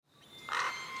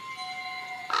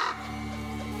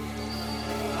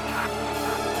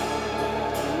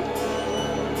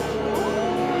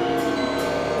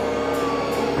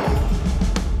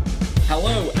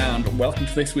welcome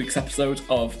to this week's episode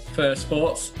of First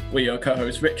Sports. We're your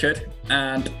co-host Richard,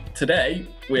 and today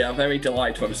we are very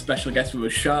delighted to have a special guest with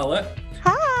us, Charlotte.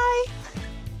 Hi.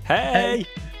 Hey.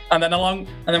 And then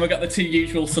we've got the two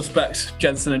usual suspects,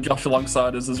 Jensen and Josh,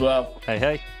 alongside us as well.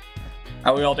 Hey.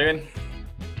 How are we all doing?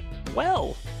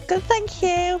 Well, Good, thank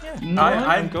you.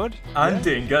 I'm good. I'm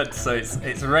doing good. So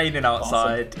it's raining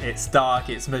outside, It's dark,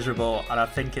 it's miserable, and I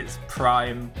think it's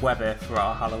prime weather for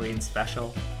our Halloween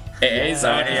special. It is.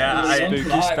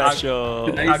 Spooky special.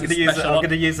 I'm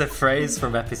gonna use a phrase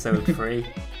from episode 3.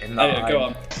 In that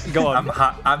Go on.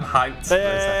 I'm hyped for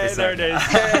this episode. There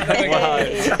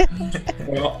it is.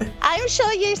 I'm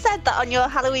sure you said that on your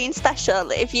Halloween special.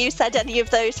 If you said any of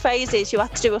those phrases, you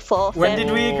had to do a forfeit. When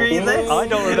did we agree this? I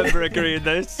don't remember agreeing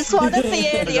this. It's one of the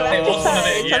earlier It wasn't on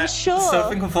it, episodes, yeah. I'm sure. So I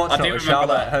think unfortunately remember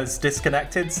Charlotte that. has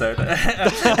disconnected, so the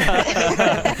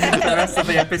rest of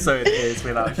the episode is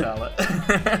without Charlotte.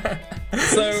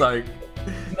 So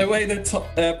the way the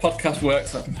podcast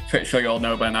works, I'm pretty sure you all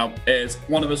know by now, is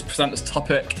one of us presents a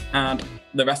topic and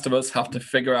the rest of us have to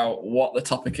figure out what the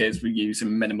topic is we use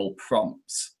in minimal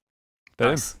prompts.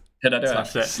 Boom. Nice. Did I do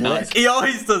Smash it? it. Nice. He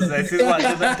always does this. He's like,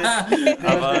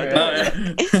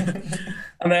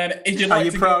 And then if you'd are like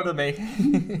you to proud go, of me?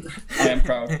 I am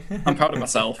proud. I'm proud of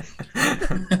myself.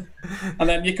 And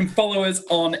then you can follow us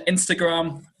on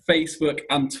Instagram, Facebook,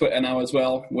 and Twitter now as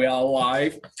well. We are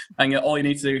live, and all you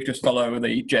need to do is just follow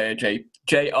the JRJ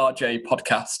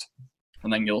podcast,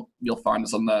 and then you'll find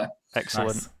us on there.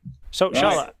 Excellent. Nice. So, Right.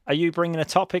 Charlotte, are you bringing a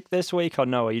topic this week or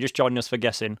no? Are you just joining us for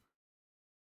guessing?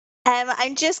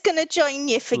 I'm just going to join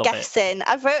you for Love it. guessing.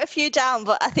 I've wrote a few down,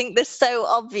 but I think they're so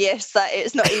obvious that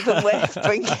it's not even worth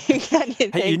bringing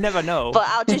anything. Hey, you never know. But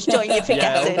I'll just join you for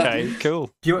yeah, guessing. okay, cool.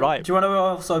 Do you Right. want to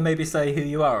also maybe say who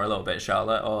you are a little bit,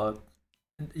 Charlotte? Or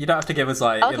you don't have to give us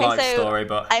like your Okay, life so story,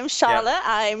 but I'm Charlotte.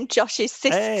 I'm Josh's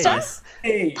sister, Hey. nice.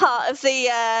 Hey, part of the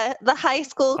high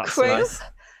school That's crew. nice.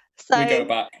 So we go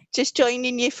back. just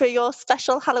joining you for your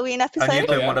special Halloween And you've episode.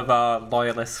 been yeah. one of our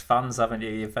loyalist fans, haven't you?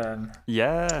 You've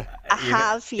Yeah. I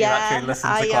have, you've actually yeah. listened to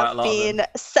I quite a have lot of them. been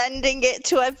sending it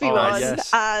to everyone,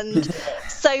 yes. and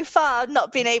so far I've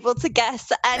not been able to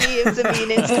guess any of the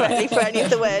meanings correctly for any of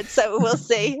the words. So we'll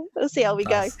see. We'll see how we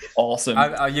Nice. Awesome.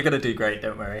 You're gonna do great.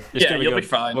 Don't worry. It's Yeah, gonna you'll be good.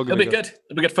 fine. We're It'll gonna be good.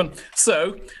 It'll be good fun.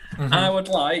 So, I would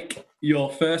like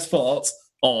your first thoughts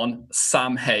on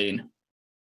Sam Hain.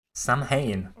 Sam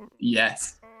Hain.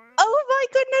 Yes. Oh my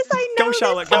goodness, I know. Go,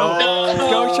 Charlotte, this go. song.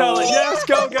 Oh. Go, Charlotte. Yes,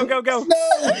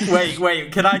 go.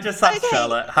 Wait. Can I just ask Okay.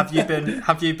 Charlotte? Have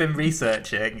you been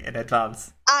researching in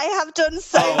advance? I have done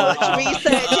so much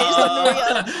research.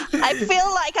 It's unreal. I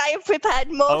feel like I have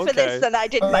prepared more for Okay. this than I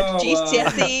did my Oh, wow.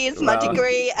 GCSEs, my Wow.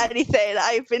 degree, anything.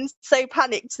 I've been so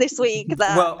panicked this week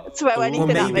that throw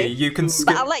anything at maybe me. you can But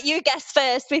skip. I'll let you guess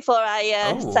first before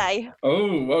I Oh. say.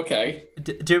 Oh, okay.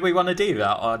 Do we want to do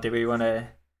that, or do we want to?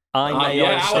 I may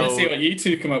I want to also. see what you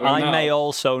two come up with I now. may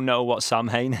also know what Sam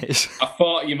Hain is. I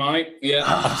thought you might. Yeah.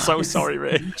 I'm so sorry,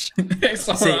 Rich. It's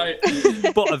all See- right.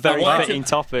 But a very wanted to- fitting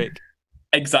topic.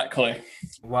 Exactly.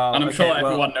 Well, And I'm sure okay,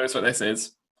 well, everyone knows what this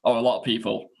is, or a lot of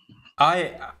people.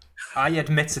 I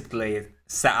admittedly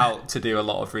set out to do a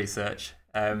lot of research,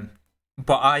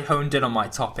 but I honed in on my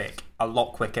topic a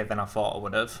lot quicker than I thought I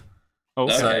would have. Oh,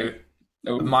 Okay. So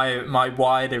Oh. my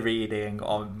wider reading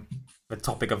on the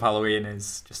topic of Halloween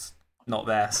is just not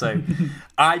there. So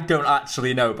I don't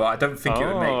actually know, but I don't think it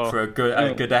would Oh. make for a good I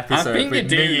episode think you with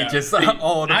do me know. just See,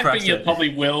 all the I think you pressure.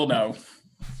 probably will know.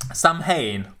 Sam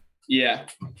Hain. Yeah.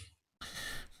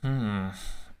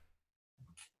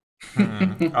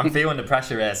 I'm feeling the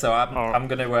pressure here, so I'm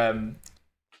gonna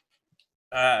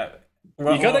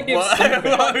You gotta give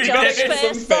something. what are we gonna Josh, do?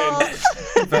 first thoughts.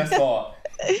 First thought.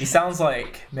 He sounds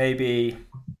like maybe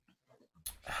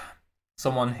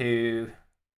someone who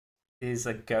is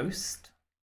a ghost.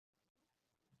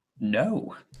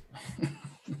 No.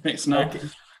 It's not.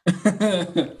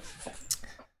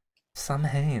 Sam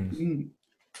Hain.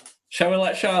 Shall we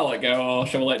let Charlotte go, or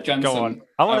shall we let Jensen? go on.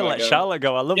 I want to let go? Charlotte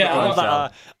go. I love Yeah, that. go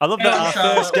on, I love Go that on, our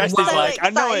Charlotte. first guest is So like, I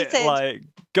know it. excited. Like,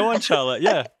 go on, Charlotte.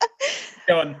 Yeah.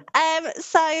 Go on.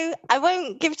 So I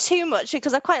won't give too much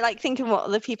because I quite like thinking what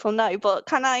other people know. But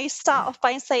can I start off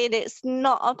by saying it's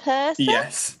not a person?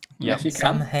 Yes. Yes, you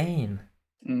Sam can. Hain.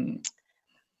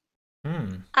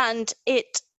 Mm. And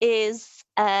it is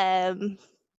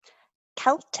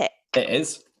Celtic It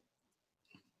is.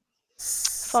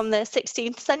 from the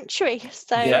 16th century.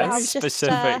 So Yes. I'll Very just,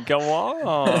 specific. Go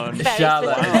on. Very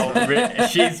Charlotte, specific.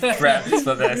 she's prepped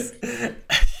for this.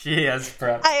 She has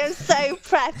prepped. I am so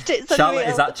prepped. It's Charlotte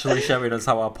unreal. is actually showing us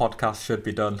how our podcast should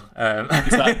be done.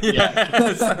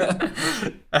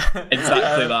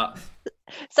 Exactly that.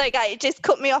 Sorry, guys, just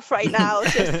cut me off right now.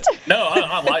 Just No,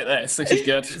 I like this. This is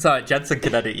good. Sorry, Jensen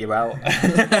can edit you out.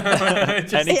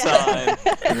 Anytime.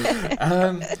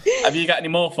 Have you got any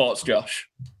more thoughts, Josh?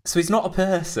 So he's not a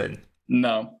person.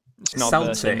 No. It's not Celtic.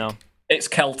 a person, no. It's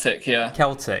Celtic, yeah.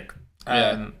 Celtic.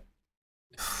 Yeah.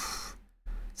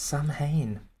 Sam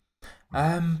Hain.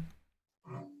 And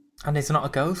he's not a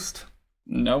ghost?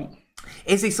 No.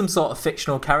 Is he some sort of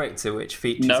fictional character which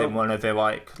features No. in one of the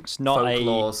It's not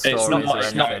folklore stories not- or it's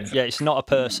anything? not- Yeah, it's not a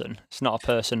person. It's not a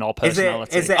person or Is it-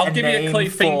 personality. is it- I'll a give you a clue.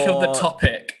 name Think of the for-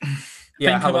 topic.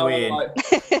 Yeah, Think about, Halloween.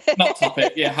 like- not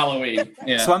topic, yeah, Halloween.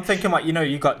 Yeah. So I'm thinking like,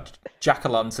 you got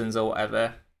jack-o'-lanterns or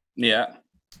whatever. Yeah.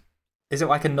 Is it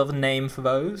like another name for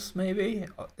those, maybe?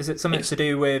 Is it something to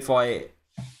do with like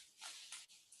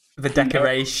the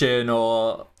decoration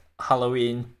or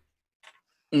Halloween?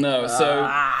 No, so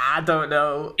I don't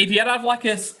know. if you had to have like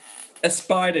a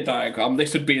spider diagram,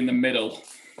 this would be in the middle.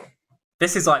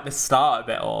 This is like the start of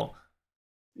it all.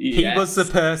 He Yes. was the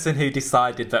person who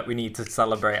decided that we need to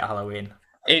celebrate Halloween.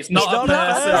 It's not It's a not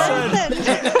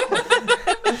a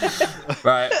person.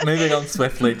 Right, moving on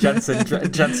swiftly. Jensen,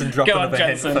 drop Go on, another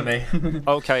Jensen. hint for me.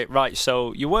 Okay, right.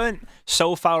 So you weren't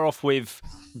so far off with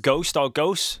ghost or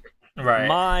ghosts.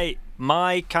 Right.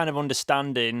 My kind of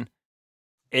understanding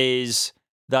is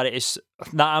that it is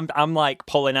that I'm like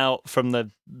pulling out from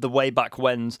the way back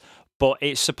whens, but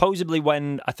it's supposedly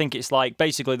when I think it's like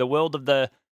basically the world of the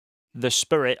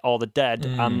spirit or the dead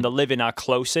and the living are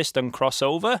closest and cross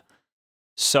over.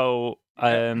 So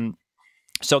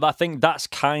so I think that's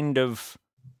kind of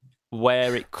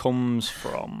where it comes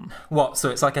from. What? So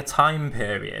it's like a time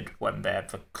period when they're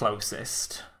the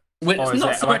closest, Well, or it's is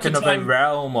not it so like much a another time-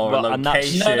 realm or Well, a and that's-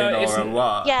 location No, it's- or a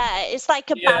what? yeah, it's like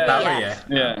a Yeah. barrier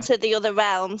Yeah. to the other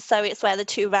realm, so it's where the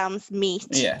two realms meet.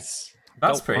 Yes.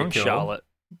 That's Go pretty on, cool. Charlotte.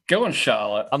 Go on,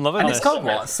 Charlotte. I'm loving And this. it's called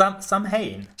what? Sam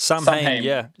Hain. Sam Sam Hain, Hain.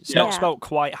 yeah. It's Yeah. not spelled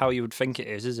quite how you would think it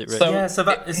is it, Rich? So- Yeah, so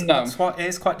that is no. it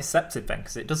is quite deceptive then,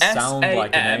 because it does sound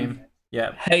like a S-A-M. name.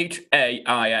 Yeah.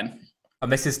 Hain.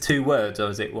 And this is 2 words, or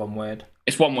is it 1 word?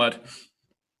 It's one word.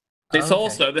 It's Okay.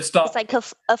 also the start. It's like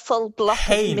a full block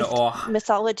Hain of or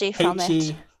mythology from it.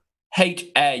 H-E...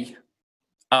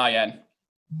 Hain.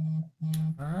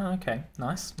 Ah, okay,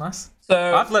 nice.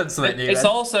 So I've learned something new. It's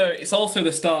then. also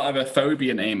the start of a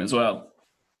phobia name as well.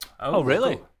 Oh,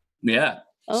 really? cool. Yeah.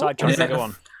 Side Oh. track, Yeah. go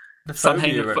on. The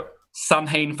phobia.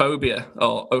 Sanhainophobia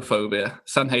or ophobia.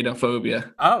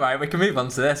 Sanhainophobia. All right, we can move on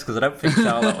to this because I don't think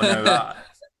Charlotte will know that.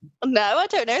 No, I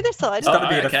don't know this one. It's got to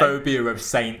be okay. a phobia of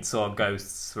saints or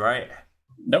ghosts, right?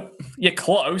 Nope. You're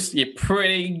close. You're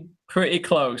pretty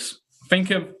close.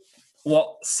 Think of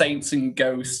what saints and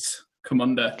ghosts come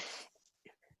under.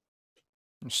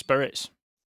 Spirits.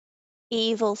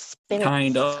 Evil spirits.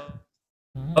 Kind of.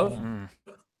 Mm.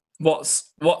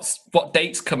 What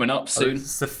date's coming up So soon?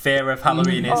 it's the fear of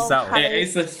Halloween Oh, itself. Halloween. It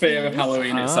is the fear of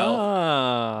Halloween itself.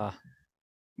 Ah.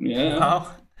 Yeah.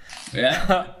 Oh.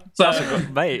 Yeah. So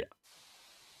Mate,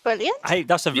 Brilliant. hey,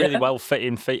 that's a really Yeah. well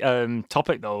fitting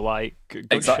topic though. Like, good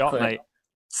Exactly. shot, mate.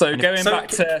 So And going so- back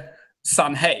to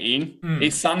Samhain,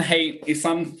 is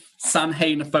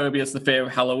Samhainophobia is the fear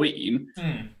of Halloween?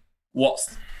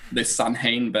 What's this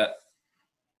Samhain bit?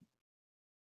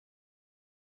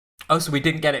 Oh, so we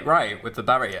didn't get it right with the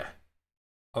barrier.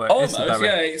 Or it is Almost, the yeah.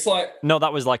 barrier. It's like No,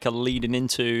 that was like a leading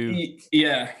into.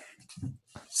 yeah.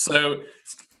 So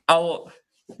I'll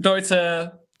go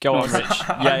to Go on, Rich.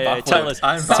 Yeah. Tell us.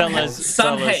 I'm Tell baffled. us.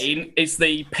 Tell us. Samhain is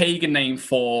the pagan name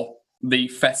for the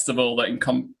festival that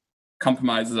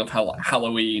compromises of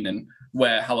Halloween and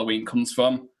where Halloween comes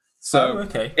from. So Oh,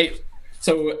 okay.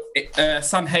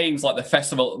 Samhain's like the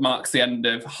festival that marks the end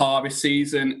of harvest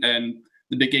season and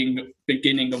the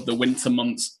beginning of the winter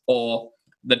months or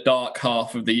the dark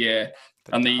half of the year.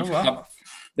 And Oh, wow.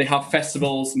 they have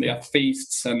festivals and they have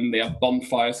feasts and they have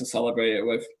bonfires to celebrate it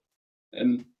with.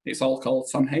 And it's all called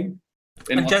Samhain.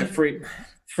 In And like a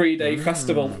three-day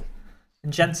festival.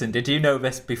 And Jensen, did you know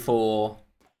this before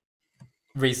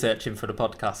researching for the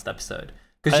podcast episode?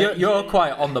 Because you're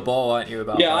quite on the ball, aren't you?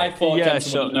 About Yeah, I like, thought Yeah.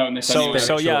 Jensen would have known this So anyway.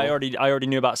 yeah, I Spiritual already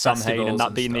knew about Samhain festivals and that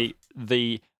and being stuff.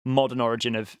 the modern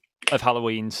origin of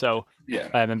Halloween. So Yeah.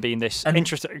 and being this And-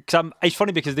 interesting. Cause it's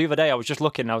funny because the other day I was just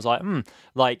looking and I was like,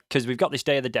 like, because we've got this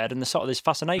Day of the Dead and there's sort of this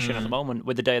fascination at the moment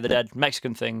with the Day of the Dead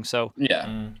Mexican thing. So,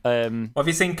 Yeah. Well, have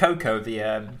you seen Coco? The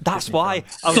that's Disney why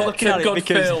film? I was Such looking a at it good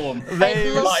because film. I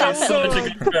love Like, that it's such a film.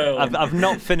 good film. I've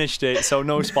not finished it, so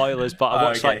no spoilers. But I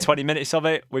watched Okay. like 20 minutes of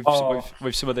it with Oh.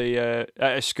 with some of the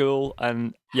at school,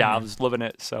 and yeah, I was loving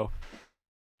it. So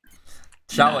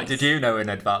Charlotte, Nice. did you know in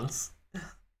advance?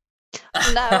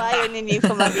 No, I only knew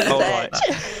from my research. All right.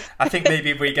 I think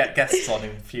maybe we get guests on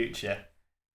in future,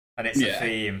 and it's a Yeah.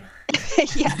 theme.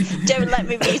 Yeah, don't let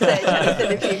me research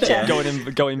anything in the future. Yeah.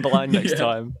 Going blind next Yeah.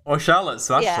 time. Well, Charlotte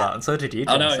smashed Yeah. that, and so did you,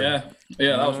 I know, Jensen.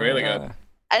 yeah, that was really good.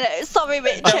 I know, sorry,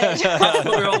 Richard.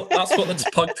 That's what this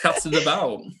podcast is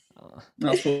about.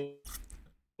 That's what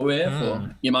we're here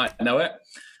for. You might know it,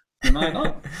 you might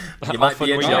not. You might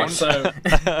be a Often we Right, Josh. so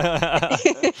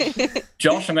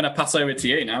Josh, I'm going to pass over to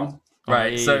you now.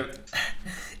 Right, Aye. so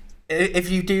if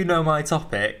you do know my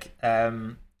topic,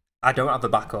 I don't have a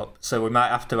backup, so we might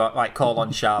have to like call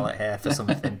on Charlotte here for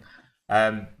something,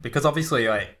 because obviously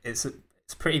like it's a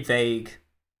pretty vague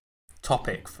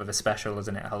topic for the special,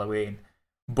 isn't it, Halloween?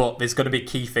 But there's going to be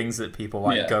key things that people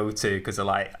like Yeah. go to because they're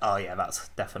like, oh yeah, that's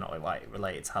definitely like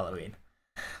related to Halloween.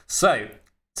 So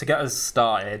to get us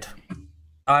started,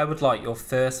 I would like your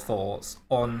first thoughts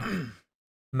on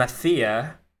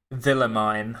Mathia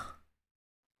Villamine.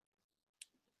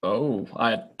 Oh,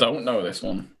 I don't know this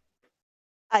one.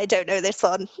 I don't know this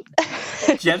one.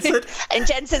 Jensen? And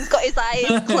Jensen's got his eyes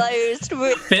closed.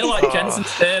 I feel like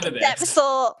Jensen's heard of Depth this.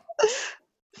 thought.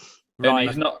 And Right.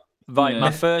 he's not. Right,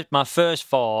 Yeah. my first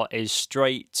thought is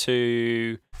straight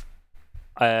to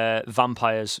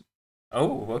vampires.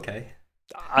 Oh, okay.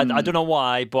 I don't know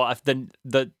why, but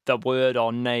the word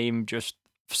or name just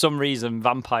for some reason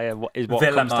vampire is what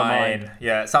comes to mind. Villamine.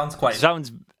 Yeah, it sounds quite.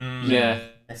 Sounds Yeah.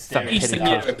 mysterious. Eastern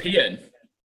Pinnacle. European.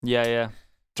 yeah.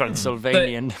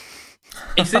 Transylvanian.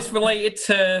 Is this related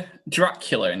to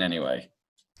Dracula in any way?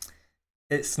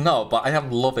 It's not, but I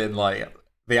am loving like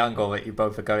the angle that you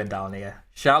both are going down here.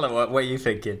 Charlotte, what are you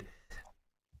thinking?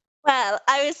 Well,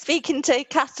 I was speaking to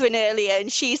Catherine earlier,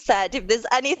 and she said if there's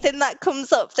anything that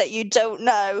comes up that you don't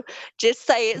know, just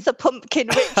say it's a pumpkin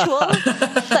ritual.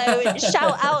 So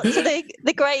shout out to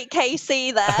the great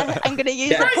KC there. I'm going to use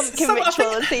Yeah. the pumpkin So I ritual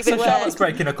think- and see if so it Charlotte's works.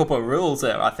 breaking a couple of rules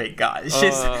here, I think, guys.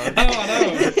 Oh, I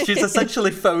know. She's essentially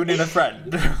phoning a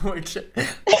friend, which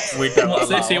we don't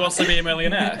What's allow. this? He wants to be a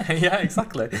millionaire. Yeah,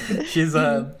 exactly. She's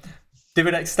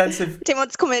doing extensive. Didn't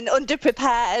want to come in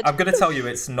underprepared. I'm going to tell you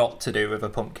it's not to do with a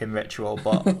pumpkin ritual,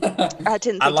 but I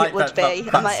didn't I think like it would that- be. I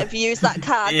that's- might have used that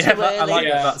card yeah, too I early. like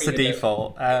Yeah, that. That's the I think you do.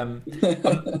 default.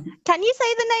 Can you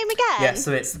say the name again? Yeah,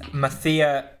 so it's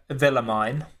Mathia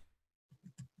Villamine.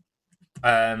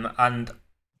 And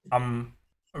I'm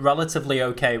relatively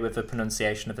okay with the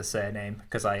pronunciation of the surname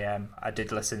because I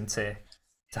did listen to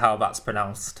how that's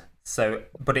pronounced. So,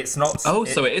 but it's not. Oh,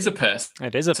 so it is a person.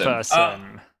 It is a So-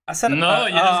 person. I said No,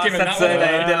 you're just giving that one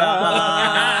surname.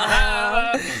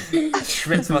 I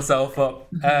tripped myself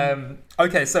up.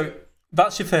 Okay, so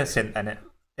that's your first hint, then.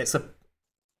 This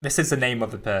is the name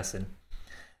of the person.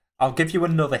 I'll give you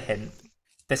another hint.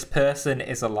 This person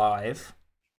is alive.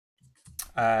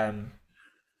 So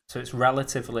it's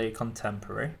relatively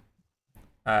contemporary.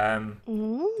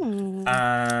 Mm.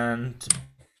 And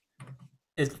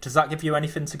does that give you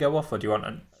anything to go off, or do you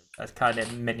want a kind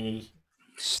of mini?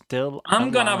 Still, I'm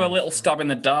going to have a alive. little stab in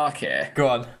the dark here. Go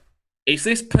on. Is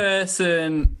this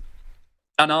person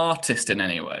an artist in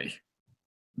any way?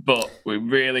 But we're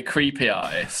really creepy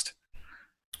artist.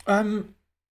 Some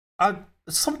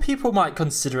people might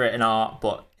consider it an art,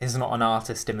 but is not an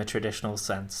artist in the traditional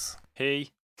sense.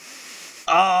 He.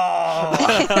 Oh!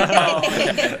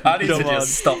 I need Come to on.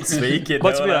 just stop speaking.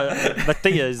 What's don't I?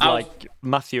 Mathia is I'll- like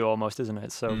Matthew almost, isn't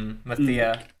it? So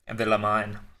Mathia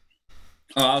Villamine.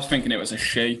 Oh, I was thinking it was a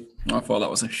she. I thought that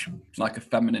was like a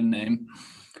feminine name.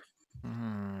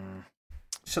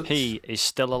 he is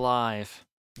still alive,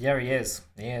 Yeah, he is.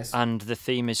 He is. and the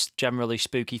theme is generally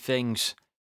spooky things.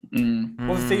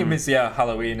 Well, the theme is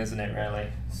Halloween, isn't it?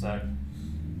 Really. So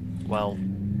Well,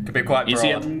 could be quite Is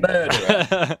he a broad.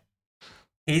 murderer?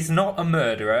 He's not a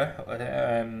murderer.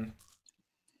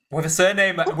 With a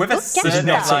surname, with a surname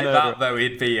not a like murderer. that, though,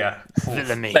 he'd be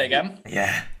Villamine. Say again.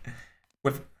 yeah.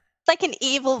 With It's like an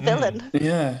evil villain.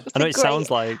 Yeah. I know It's it great. sounds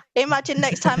like Imagine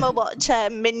next time I watch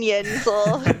Minions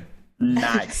or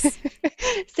Nice.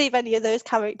 see if any of those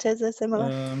characters are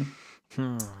similar.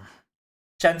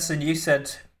 Jensen, you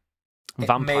said it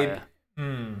vampire.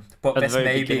 but At the this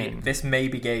very beginning.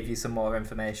 maybe gave you some more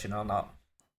information or not.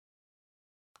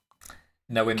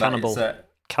 Knowing Cannibal. that it's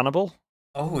Cannibal?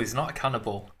 oh, he's not a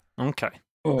cannibal. Okay.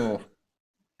 Oh.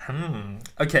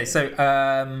 Okay, so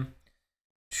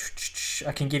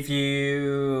I can give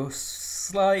you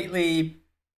slightly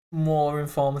more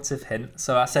informative hint.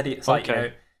 So I said it's like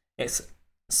Okay. it's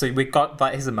so we got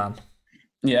that he's a man.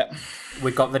 Yeah.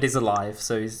 We got that he's alive,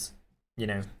 so he's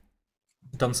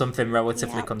done something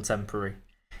relatively Yeah. contemporary.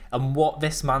 And what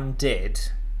this man did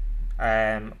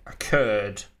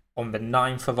occurred on the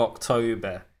 9th of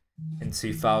October in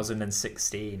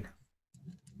 2016.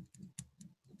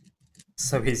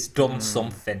 So he's done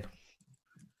something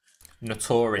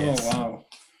notorious. Oh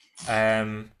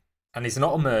wow. And he's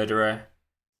not a murderer.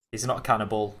 He's not a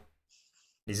cannibal.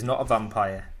 He's not a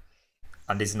vampire.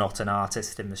 And he's not an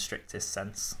artist in the strictest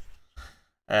sense.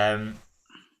 So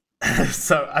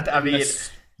I mean,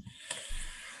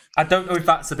 I don't know if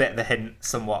that's a bit of a hint.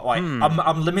 Somewhat like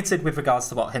I'm limited with regards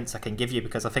to what hints I can give you,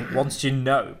 because I think once you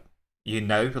know.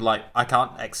 Like I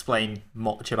can't explain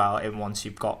much about him once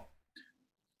you've got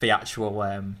the actual.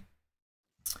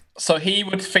 So he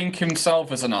would think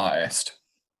himself as an artist.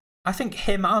 I think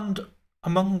him and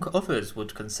among others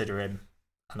would consider him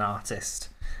an artist,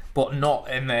 but not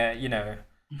in the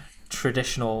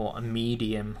traditional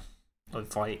medium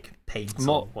of like paint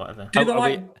or whatever.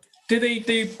 Do they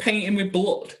do painting with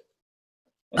blood?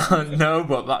 No,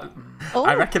 but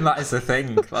I reckon that is a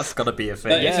thing. That's got to be a thing.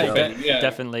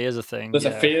 Definitely is a thing. There's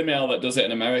a female that does it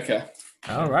in America.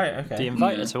 Oh, right, okay. They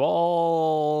invite her to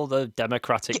all the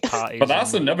Democratic parties. But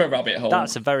that's another rabbit hole.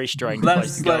 That's a very strange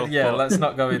place to go. Let's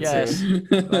not go into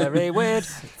very weird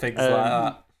things like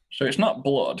that. So it's not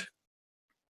blood.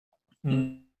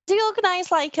 Do you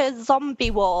organise like a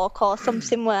zombie walk or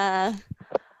something where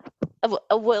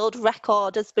a world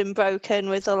record has been broken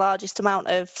with the largest amount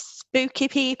of spooky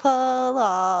people?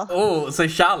 Or so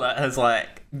Charlotte has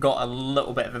like got a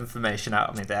little bit of information out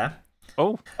of me there.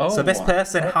 So this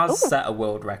person has set a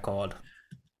world record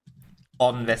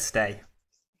on this day,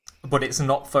 but it's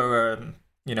not for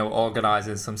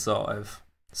organising some sort of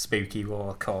spooky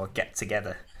walk or get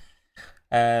together.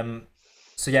 So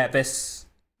yeah, this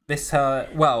at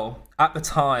the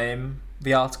time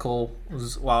the article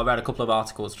was, I read a couple of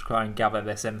articles to try and gather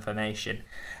this information,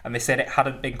 and they said it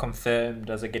hadn't been confirmed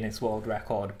as a Guinness World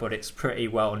Record, but it's pretty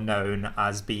well known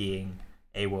as being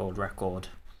a world record.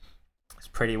 It's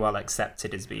pretty well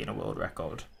accepted as being a world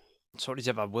record. So does he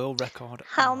have a world record?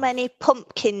 how many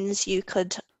pumpkins you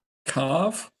could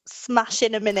Carve? smash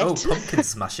in a minute? Oh, pumpkin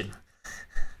smashing.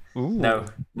 Ooh. No.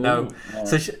 Ooh.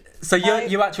 So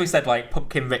you actually said like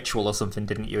pumpkin ritual or something,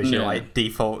 didn't you? As your like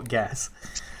default guess.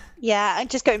 Yeah, I'm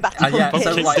just going back to Yeah,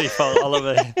 pumpkins. so, like- Default, I love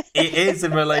it. It is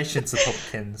in relation to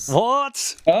pumpkins.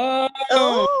 What? Oh,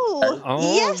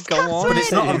 yes, go on. But it's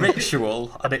Catherine. not a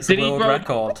ritual, and it's Did a he world grow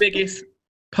record. the biggest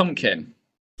pumpkin?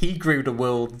 He grew the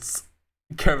world's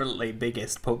currently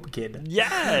biggest pumpkin.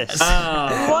 Yes.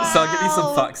 Wow. So I'll give you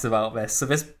some facts about this. So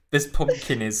this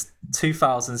pumpkin is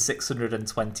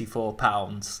 2,624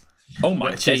 pounds, Oh my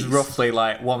which days. is roughly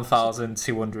like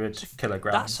 1,200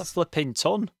 kilograms. That's a flipping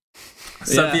ton.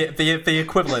 So Yeah. the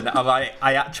equivalent of I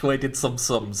actually did some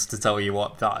sums to tell you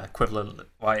what that equivalent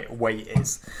like weight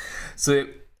is. So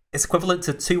it's equivalent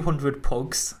to 200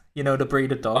 pugs. You know, the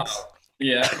breed of dogs.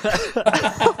 Yeah.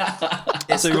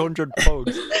 It's 200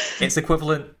 pugs. It's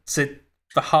equivalent to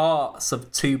the hearts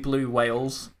of 2 blue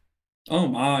whales. Oh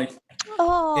my.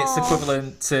 Oh. It's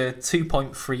equivalent to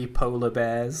 2.3 polar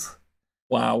bears.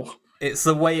 Wow. It's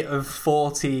the weight of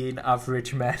 14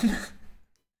 average men.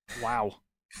 Wow.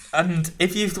 And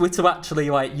if you were to actually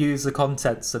like use the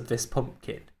contents of this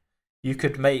pumpkin, you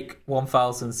could make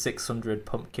 1,600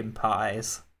 pumpkin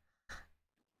pies.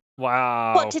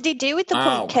 Wow. What did he do with the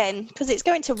Wow. pumpkin? Because it's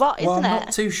going to rot, Well, isn't I'm it?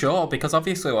 not too sure, because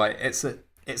obviously like it's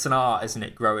an art, isn't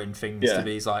it, growing things Yeah. to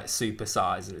these like super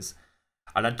sizes.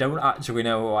 And I don't actually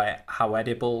know like how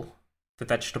edible the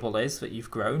vegetable is that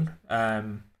you've grown.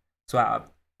 So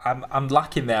I'm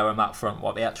lacking there on that front,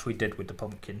 what they actually did with the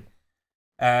pumpkin.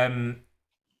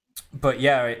 But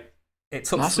yeah, it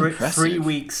took That's 3 impressive.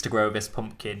 weeks to grow this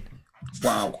pumpkin.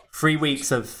 Wow. 3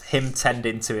 weeks of him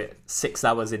tending to it 6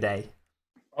 hours a day.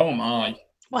 Oh my.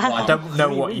 Wow. I don't know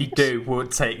 3 what you weeks? do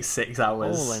would take 6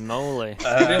 hours. Holy moly.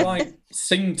 Did they like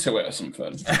sing to it or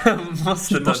something? Must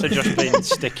have Must have just been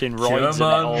sticking roids in it Come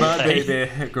on, all my day.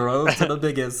 baby, grow to the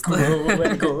biggest. Grow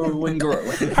and grow and grow.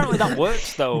 Apparently that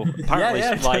works though. Apparently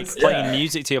Yeah, it like does, playing yeah.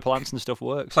 music to your plants and stuff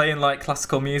works. Playing like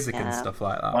classical music and Yeah. stuff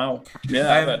like that. Wow.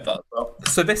 Yeah, I read that as well.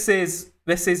 So this is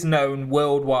known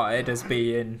worldwide as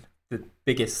being the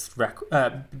biggest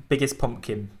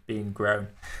pumpkin being grown.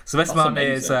 So this That's man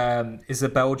amazing. is a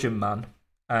Belgian man,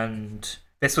 and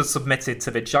this was submitted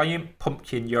to the Giant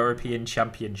Pumpkin European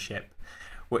Championship,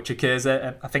 which occurs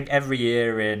I think every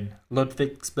year in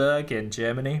Ludwigsburg in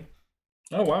Germany.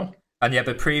 Oh wow. And yeah,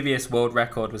 the previous world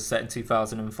record was set in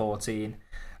 2014,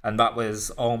 and that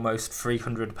was almost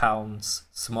 300 pounds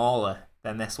smaller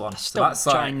than this one. Still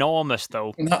ginormous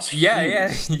though. That's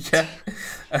Yeah.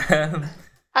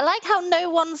 I like how no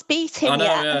one's beat him I know,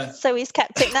 yet, yeah. so he's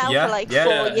kept it now Yeah, for like yeah,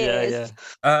 4 yeah, years.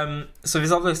 Yeah. So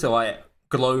there's obviously like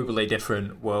globally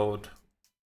different world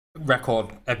record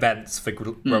events for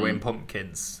growing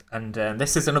pumpkins. And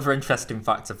this is another interesting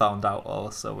fact I found out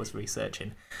also was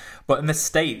researching. But in the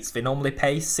States, they normally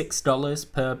pay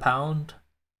 $6 per pound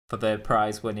for their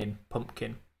prize-winning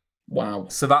pumpkin. Wow.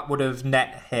 So that would have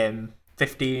net him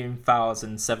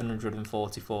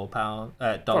 $15,744 For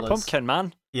a pumpkin,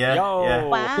 man. Yeah, Yo. yeah.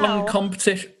 Wow. One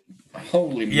competition.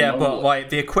 Holy Yeah, but moly. like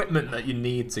the equipment that you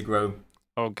need to grow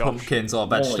Oh, gosh. pumpkins or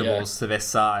vegetables to this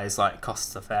size like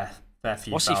costs a fair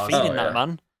few What's he thousand. feeding Oh, that, yeah.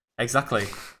 man? Exactly.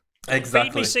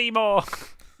 Feed me Seymour.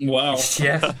 Wow.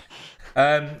 Yeah.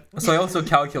 So I also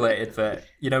calculated that,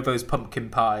 those pumpkin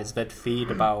pies, they'd feed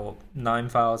about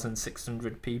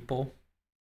 9,600 people.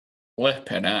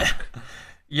 Flipping heck.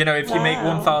 If you make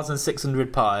Wow.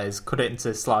 1,600 pies, cut it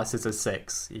into slices of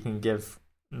 6, you can give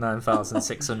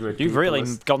 9,600 You've people really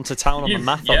gone to town on the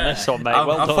math on yeah. this one, mate. I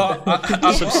Well done.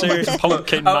 thought- Some serious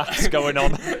pumpkin maths going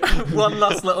on. One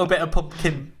last little bit of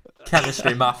pumpkin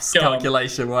chemistry, maths, Go on.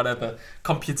 calculation, whatever,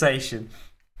 computation.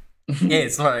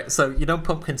 It's right. So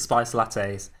pumpkin spice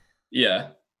lattes. Yeah.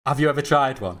 Have you ever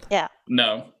tried one? Yeah.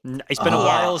 No. It's been a Oh.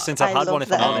 while since I've I had one, love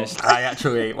if I'm them. honest. I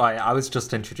actually, I was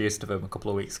just introduced to them a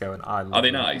couple of weeks ago, and I love Are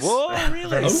they them. nice? Whoa, They're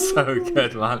really? so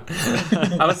good, man.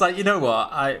 I was like, you know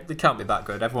what? They can't be that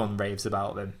good. Everyone raves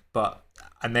about them, but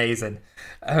amazing.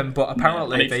 But I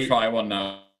apparently need to try one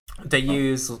now. they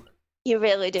use You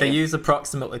really do. They use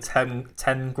approximately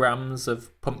 10 grams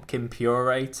of pumpkin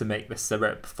puree to make the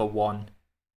syrup for one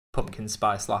pumpkin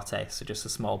spice latte, so just a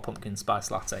small pumpkin spice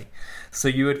latte. So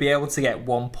you would be able to get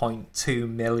 1.2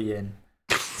 million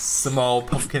small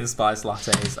pumpkin spice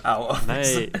lattes out of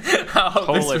Mate. this, out of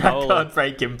Holy this moly.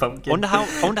 record-breaking pumpkin. Wonder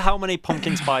how many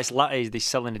pumpkin spice lattes they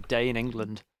sell in a day in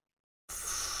England.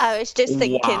 I was just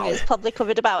thinking Wow. it's probably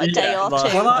covered about a day Yeah, or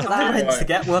like- two. Well, I for that. went to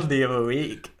get one the other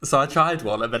week, so I tried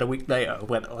one, and then a week later, I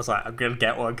was like, I'm going to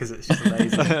get one because it's just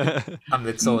amazing. And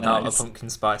they'd sold out Nice. the pumpkin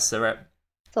spice syrup.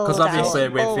 Sold 'Cause obviously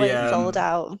out. with the, Always sold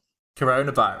out.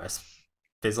 Coronavirus,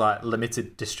 there's like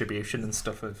limited distribution and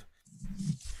stuff of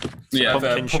Yeah.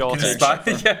 Pumpkin shortage.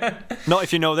 spice. Yeah. Not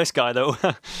if you know this guy, though.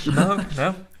 No.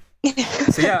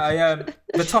 So yeah,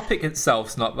 the topic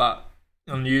itself's not that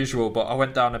unusual, but I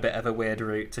went down a bit of a weird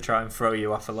route to try and throw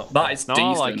you off a little That bit. is No,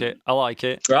 decent. I like it. I like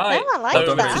it. Right. Oh, I like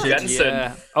Over that. to Jensen.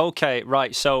 Yeah. Okay.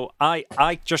 Right. So I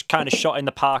just kind of shot in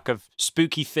the park of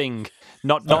spooky thing,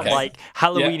 not Okay. like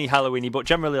Halloweeny, but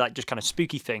generally like just kind of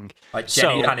spooky thing. Like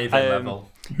Jenny So, Hannibal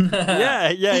level.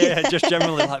 yeah. Just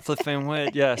generally like flipping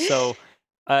weird. Yeah. So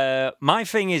my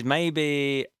thing is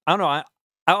maybe I don't know.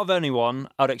 Out of anyone,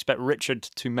 I'd expect Richard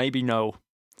to maybe know,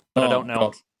 but I Oh, don't know.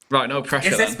 God. Right, no pressure.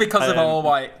 Is this then. because of Um, all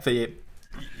like the,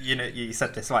 you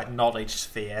said this like knowledge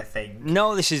sphere thing,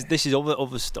 No, this is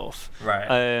other stuff.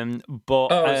 right? But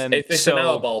Oh, is this so, in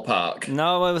our ballpark?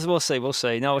 No, we'll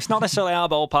see. No, it's not necessarily our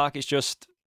ballpark. It's just,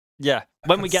 yeah.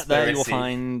 When we get there,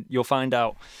 Conspiracy. you'll find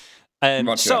out.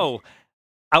 Roger. So,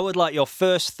 I would like your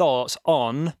first thoughts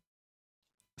on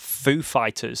Foo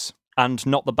Fighters, and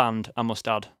not the band, I must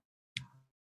add.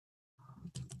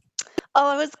 Oh,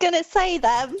 I was going to say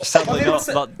them. Sadly, Well, not.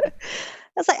 it was-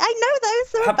 I was like, I know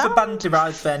those. They're a Have the band. band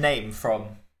derived their name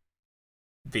from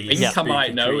these? I think I might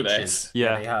spooky know creatures? this.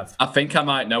 Yeah. They have. I think I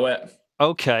might know it.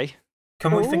 Okay.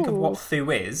 Can we think of Ooh. what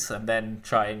Foo is, and then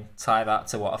try and tie that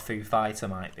to what a Foo Fighter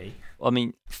might be? I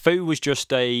mean, Foo was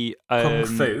just a Kung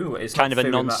Fu is kind of not a Fu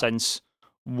in that- nonsense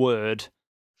word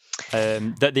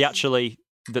that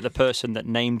the person that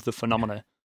named the phenomena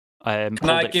pulled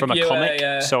I it give from a you comic.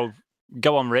 a, So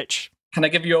go on, Rich. Can I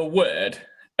give you a word?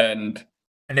 And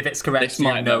And if it's correct, This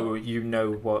might you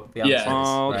know what the answer Yeah. is.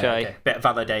 Oh, Right, okay. Bit of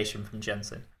validation from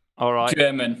Jensen. All right.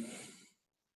 German.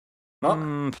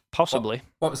 What? Possibly.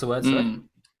 What was the word? Sorry. Mm.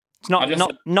 It's not I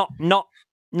just-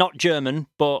 not German,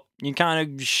 but you're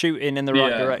kind of shooting in the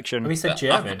right Yeah. direction. We said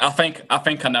German. I think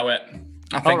I know it.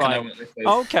 I think I Alright. know what this is.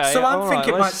 Okay. So I'm all right,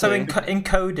 thinking, like, let's so see. in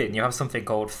coding, you have something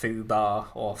called foo bar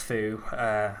or foo.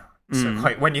 So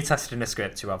like, when you're testing a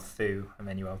script, you have foo and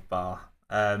then you have bar.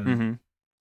 Mhm.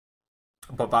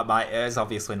 But that is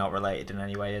obviously not related in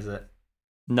any way, is it?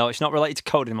 No, it's not related to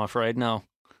coding, I'm afraid. No.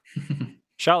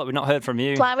 Charlotte, we've not heard from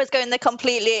you. So I was going the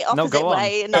completely No, opposite go on.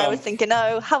 way, and Go I was on. thinking,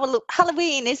 oh,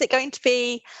 Halloween, is it going to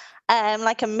be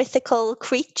like a mythical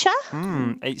creature?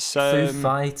 It's Foo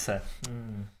Fighter.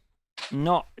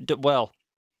 not well.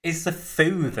 Is the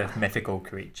foo the mythical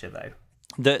creature though?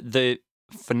 The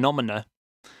phenomena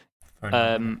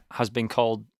has been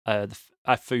called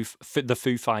the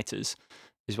Foo Fighters,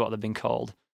 is what they've been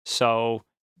called. So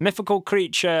mythical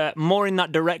creature, more in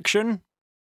that direction,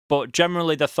 but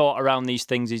generally the thought around these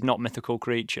things is not mythical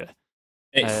creature.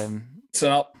 It's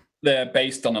not. They're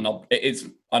based on it is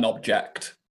an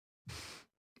object.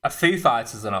 a Foo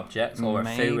Fighters an object, or a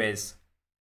Maybe. Foo is?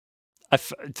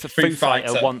 Foo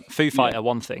Fighter Fighter.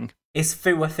 one thing. Is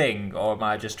Foo a thing, or am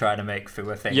I just trying to make Foo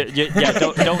a thing? Yeah,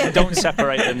 don't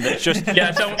separate them. It's just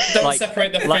don't like-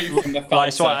 separate the Foo from the fighter.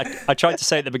 Like, so I tried to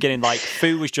say at the beginning, like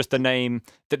Foo was just the name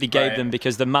that they gave Right. them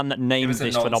because the man that It named was a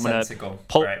this phenomena nonsensical.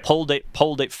 Right.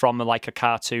 pulled it from like a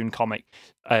cartoon comic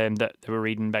that they were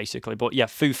reading basically. But yeah,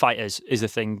 Foo Fighters is a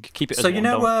thing. Keep it. So as you one,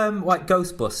 know, don't- like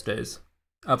Ghostbusters,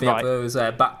 have you Right. have those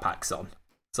backpacks on?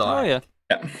 So Oh like, yeah.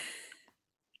 Yeah.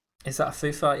 is that a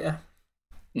Foo Fighter?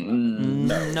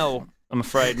 No, I'm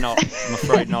afraid not.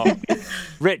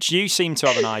 Rich, you seem to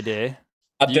have an idea.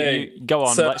 I do. Go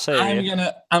on. So Let's say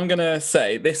I'm gonna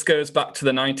say this goes back to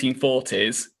the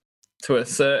 1940s to a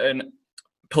certain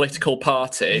political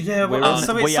party. Yeah,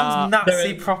 so we it's are- some Nazi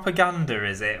there is- propaganda,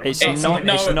 is it? It's It's not-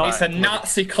 no, it's not- it's a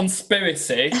Nazi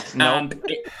conspiracy, Nope.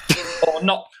 or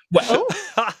not. Well,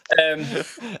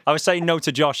 I was saying no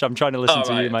to Josh. I'm trying to listen Oh,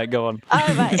 to you, right. mate. Go on.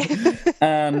 Oh, right.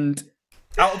 and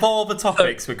Out of all the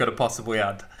topics we could have possibly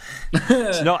had,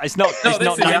 It's not. It's not. No, It's this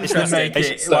not. is we have It's, to interesting. make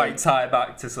it So- like tie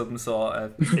back to some sort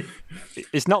of.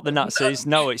 it's not the Nazis.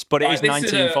 No, it's. But it Right, is this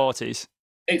is a- 1940s.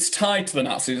 it's tied to the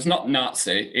Nazis. It's not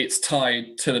Nazi. It's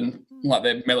tied to the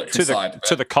military To side. the of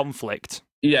to it. the conflict.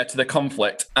 Yeah, to the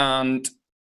conflict. And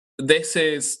this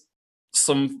is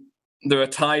they're a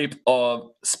type of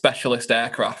specialist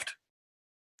aircraft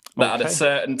that had a Okay.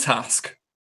 certain task.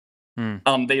 Hmm.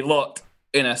 And they looked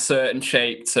in a certain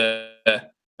shape to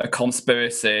a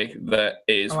conspiracy that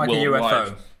is Like a worldwide.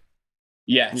 UFO.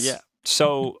 Yes. Yeah.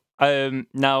 So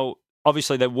now,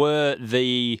 obviously, there were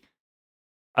the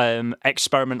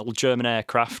experimental German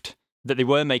aircraft that they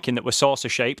were making that were saucer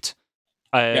shaped,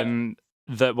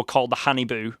 that were called the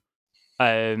Hannibal,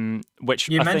 which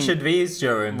You I think- mentioned these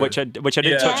during which I did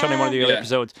Yeah. touch on in one of the early Yeah.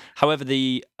 episodes. However,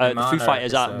 the Foo Mana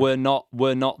Fighters episode. were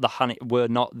not the Hannibal.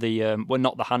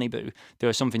 They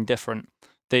were something different.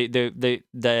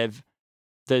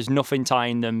 There's nothing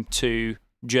tying them to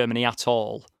Germany at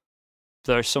all.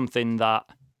 There's something that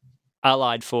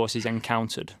Allied forces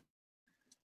encountered.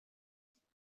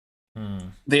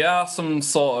 They are some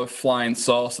sort of flying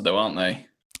saucer, though, aren't they?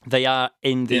 They are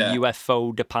in the Yeah.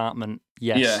 UFO department.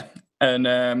 Yes. Yeah.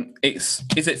 And is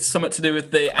it something to do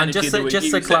with the And energy they were just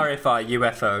to using? clarify,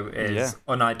 UFO is Yeah.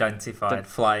 unidentified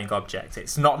flying object.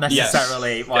 It's not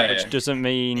necessarily Yes. like Yeah, Which doesn't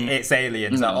mean it's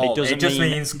aliens No. at all. It, doesn't just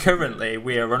mean- means currently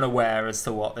we are unaware as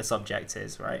to what this object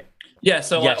is, right? Yeah,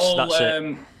 so like Yes, that's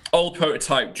it. all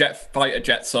prototype fighter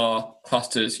jets are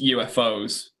classed as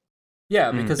UFOs.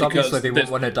 Yeah, because obviously they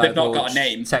Because want to they've not got a divulge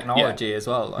name. technology as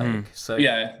well. Like so.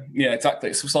 Yeah,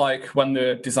 exactly. So it's like when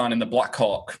they're designing the Black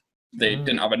Hawk, they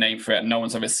didn't have a name for it, and no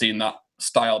one's ever seen that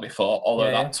style before. Although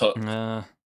Yeah, that took uh,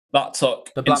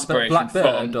 the inspiration Blackbird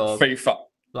from or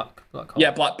Black Hawk.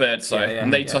 Yeah, Blackbird. Sorry, Yeah,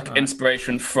 and they yeah, took right.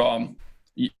 inspiration from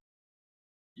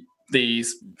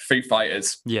these Foo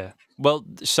Fighters. yeah. Well,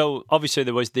 so obviously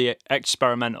there was the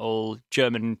experimental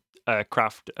German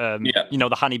craft, you know,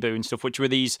 the Hannibal and stuff, which were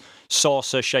these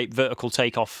saucer-shaped vertical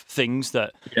takeoff things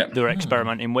that Yeah. they were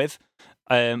experimenting with.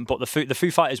 But the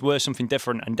Foo Fighters were something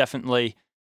different, and definitely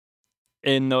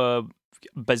in the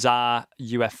bizarre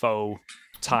UFO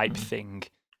type thing.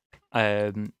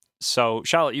 So,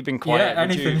 Charlotte, you've been quiet. Yeah,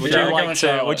 would you, anything, would, Charlotte. you Go like on, to?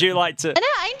 Charlotte. Would you like to? No,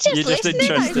 I'm just You're just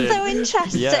listening. I'm interested. so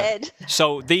interested.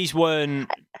 So these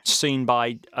weren't seen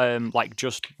by like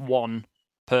just one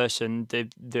person.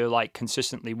 They're like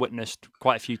consistently witnessed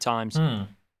quite a few times.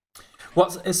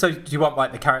 So do you want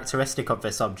like the characteristic of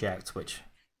this object, which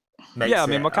makes Yeah, I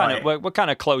mean it, we're kind of like- we're kind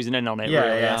of closing in on it. yeah,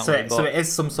 really, yeah. aren't So we? it, But so it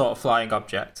is some sort of flying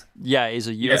object. yeah, it is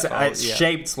a UFO. It's yeah.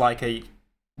 shaped like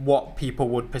what people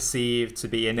would perceive to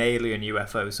be an alien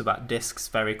UFO. So that disc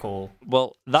spherical.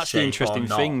 Well, that's the shape or interesting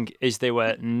not. thing is they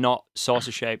were not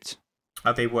saucer shaped.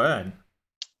 Oh, they weren't.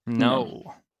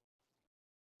 No.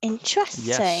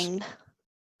 Interesting.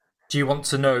 Do you want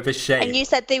to know the shape? And you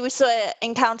said they were sort of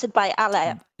encountered by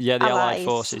Ally. Yeah, the Allied Allies.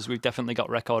 forces. We've definitely got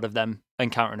record of them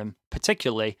encountering them.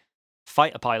 Particularly,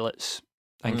 fighter pilots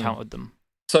encountered them.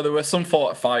 So there was some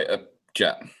sort of fighter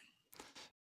jet.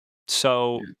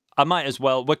 So I might as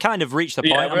well. We're kind of reached the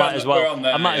point. Yeah, I we're might on as the- well. we're on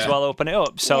there, I might as yeah. well open it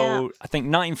up. So Yeah. I think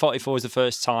 1944 was the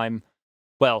first time.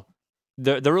 Well,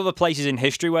 there are other places in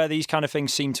history where these kind of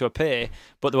things seem to appear,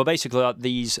 but there were basically like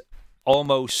these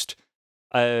almost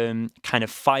kind of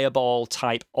fireball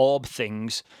type orb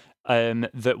things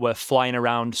that were flying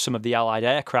around some of the Allied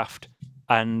aircraft.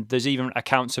 And there's even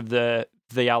accounts of the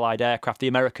Allied aircraft, the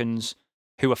Americans,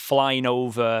 who were flying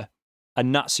over a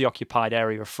Nazi-occupied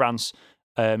area of France,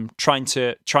 trying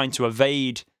to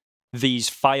evade these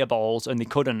fireballs, and they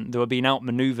couldn't. They were being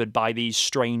outmaneuvered by these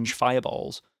strange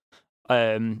fireballs.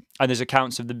 and there's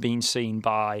accounts of them being seen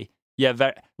by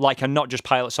and not just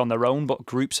pilots on their own, but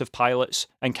groups of pilots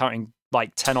encountering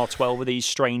like 10 or 12 of these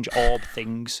strange orb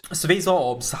things. So these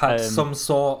orbs had some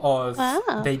sort of...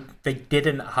 Wow. They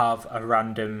didn't have a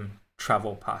random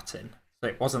travel pattern. So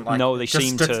it wasn't like... No, they just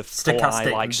seemed to fly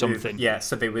like something. Yeah,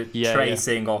 so they were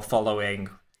tracing or following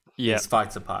these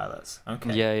fighter pilots.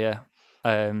 Okay. Yeah.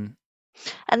 And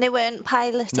they weren't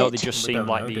piloted. No, they just We seemed don't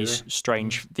like know, do these they?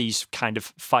 strange, these kind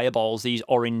of fireballs, these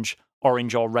orange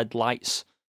or red lights,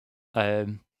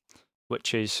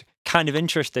 which is kind of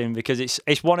interesting because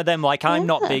it's one of them. Like I'm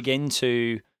not big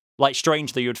into, like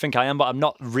strangely you would think I am, but I'm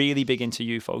not really big into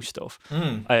UFO stuff.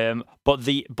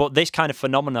 But this kind of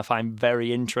phenomena I find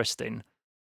very interesting.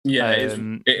 Yeah, it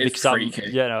is because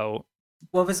freaky.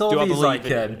 Well, there's Do all I these believe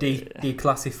like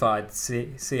declassified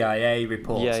CIA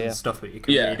reports and stuff that you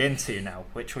can read into now,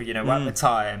 which were, at the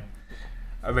time,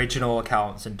 original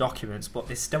accounts and documents, but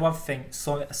they still have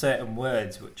certain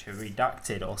words which are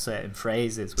redacted or certain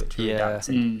phrases which are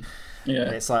redacted.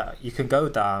 And it's like you can go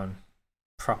down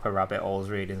proper rabbit holes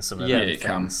reading some of them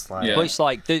things. Well, it's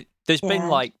like there's been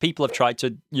like people have tried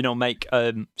to make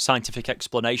scientific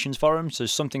explanations for them. So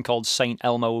there's something called St.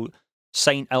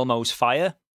 Elmo's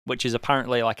fire, which is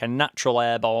apparently like a natural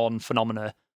airborne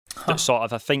phenomena that's sort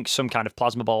of, I think, some kind of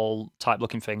plasma ball type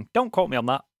looking thing. Don't quote me on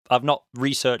that. I've not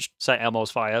researched St.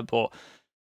 Elmo's fire, but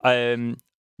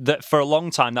that for a long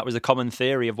time that was a common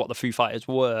theory of what the Foo Fighters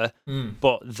were,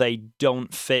 but they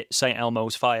don't fit St.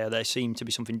 Elmo's fire. They seem to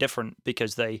be something different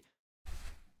because they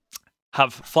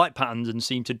have flight patterns and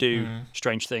seem to do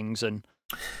strange things. And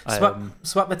so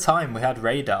at the time we had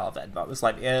radar then. That was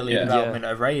like the early development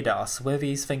of radar. So were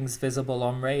these things visible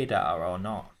on radar or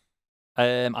not?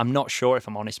 I'm not sure, if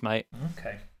I'm honest, mate.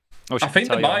 Okay. I think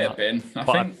they might have been.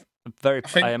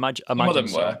 I imagine some of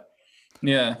them were.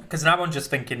 Yeah. Because now I'm just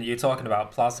thinking you're talking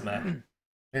about plasma.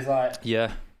 There's like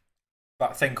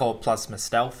that thing called plasma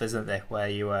stealth, isn't there? Where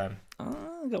you where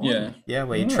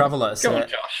you travel at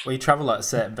a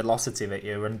certain velocity that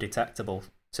you're undetectable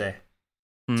to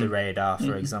radar,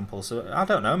 for example. So I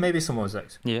don't know, maybe someone's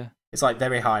it's like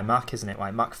very high Mach, isn't it?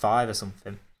 Like Mach 5 or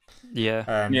something. Well,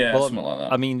 something like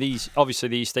that. I mean, these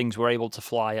things were able to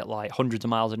fly at like hundreds of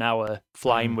miles an hour,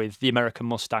 flying with the American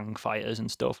Mustang fighters and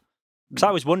stuff. Because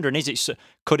I was wondering,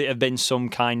 could it have been some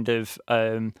kind of,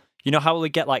 how they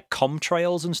get like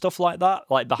trails and stuff like that,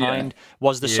 like behind?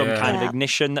 Was there some kind of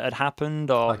ignition that had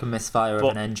happened, or like a misfire of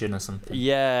an engine or something?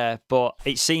 Yeah, but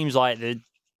it seems like that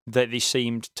they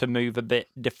seemed to move a bit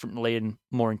differently and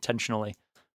more intentionally.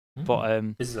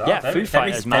 But Foo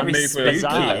Fighters, man,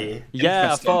 spooky.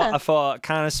 Yeah, I thought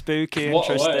kind of spooky,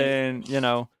 interesting.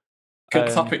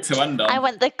 Good topic to end on. I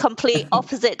went the complete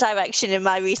opposite direction in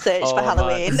my research for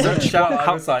Halloween.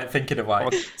 I was like thinking of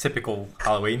like typical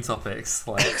Halloween topics.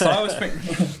 Like, so I was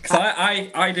thinking, because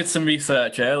I did some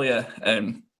research earlier,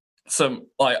 some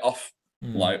like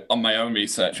on my own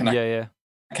research, and I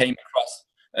came across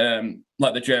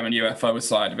like the German UFO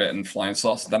side of it and flying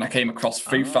saucer. Then I came across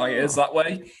Foo Fighters that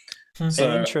way.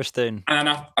 So, interesting. And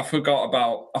I forgot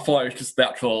about. I thought it was just the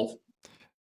actual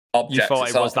object. You thought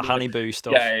it was the Honeyboo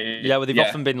stuff. Yeah, well, they've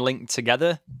often been linked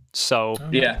together. So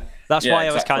that's why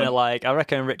I was kind of like, I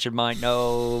reckon Richard might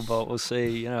know, but we'll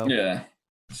see. Yeah.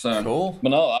 So cool. But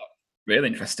no, really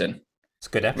interesting. It's a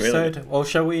good episode. Really. Well,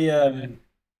 shall we?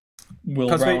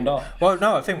 We'll round off. Well,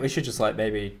 no, I think we should just like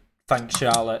maybe thank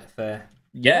Charlotte for.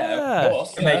 Of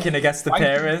course. Making a guest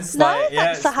appearance.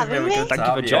 Thanks for having me. Thank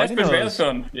you for joining us. It's been really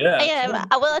fun. Yeah.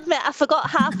 I will admit, I forgot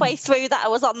halfway through that I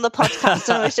was on the podcast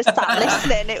and I was just sat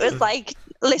listening. It was like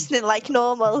listening like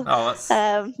normal. But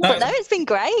no, it's been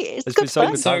great. It's good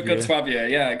fun. So good to have you.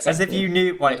 Yeah, exactly. As if you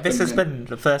knew, like, this has been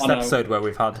the first episode where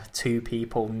we've had 2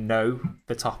 people know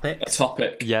the topic.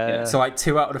 Yeah. So like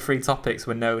 2 out of the 3 topics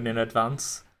were known in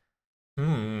advance.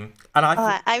 And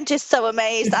I'm just so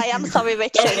amazed. I am sorry,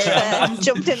 Richard, for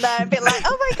jumping in there and being like,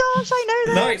 "Oh my gosh, I know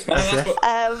that." No, it's fine.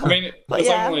 I mean,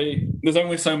 there's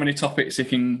only so many topics you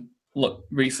can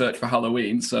research for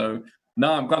Halloween. So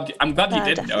no, I'm glad you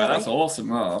did know it. That's awesome.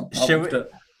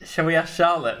 Shall we ask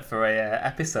Charlotte for a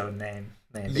episode name?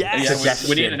 Maybe. Yes,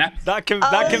 we need an episode. That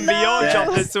can be your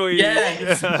job this week.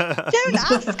 Yeah.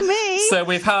 Don't ask me. So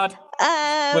we've had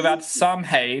Sam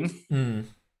Hain.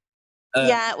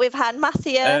 We've had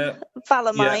Matthew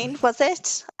Vallermine, was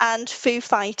it? And Foo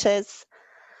Fighters.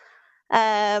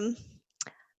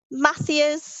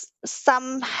 Matthew's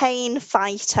Sam Hain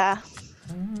Fighter.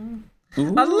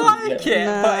 Ooh, I like it,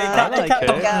 but it can't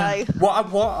go.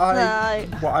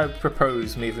 What I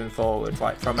propose moving forward,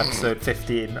 like from episode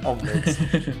 15 onwards,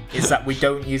 is that we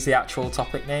don't use the actual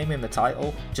topic name in the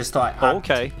title. Just like add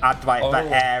that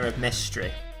air of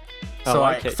mystery. So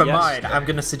like it, for yes. mine, I'm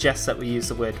going to suggest that we use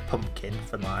the word pumpkin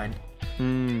for mine.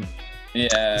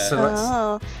 Yeah. So let's...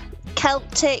 Oh,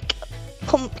 Celtic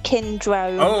pumpkin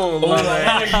drone. Oh, love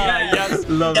it. Yes,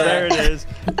 Love there it. it is.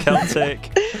 Celtic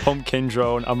pumpkin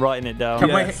drone. I'm writing it down.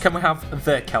 Can we have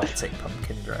the Celtic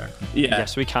pumpkin drone? Yeah.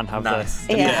 Yes, we can have Nice.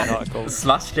 the Yeah. article.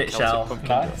 Smashed it, Celtic Shell. pumpkin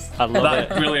Nice. drone. I love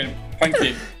That's it. brilliant. Thank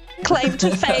you. Claim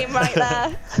to fame right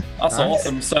there. That's Nice.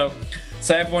 awesome.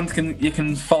 So everyone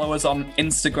can follow us on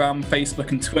Instagram, Facebook,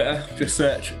 and Twitter. Just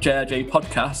search JRJ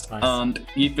Podcast. Nice. And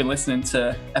you've been listening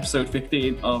to episode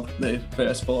 15 of the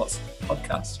First Sports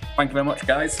Podcast. Thank you very much,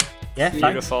 guys. Yeah,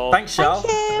 Beautiful. Thanks, Shell.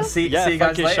 Thank you. See Yeah, you guys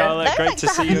thank you, later. Charlotte. No, Great thanks to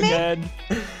for see you having me. again.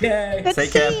 Yay. Good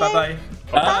Take to care. see you. Bye-bye.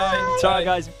 Bye. Ciao,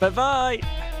 guys. Bye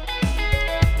bye.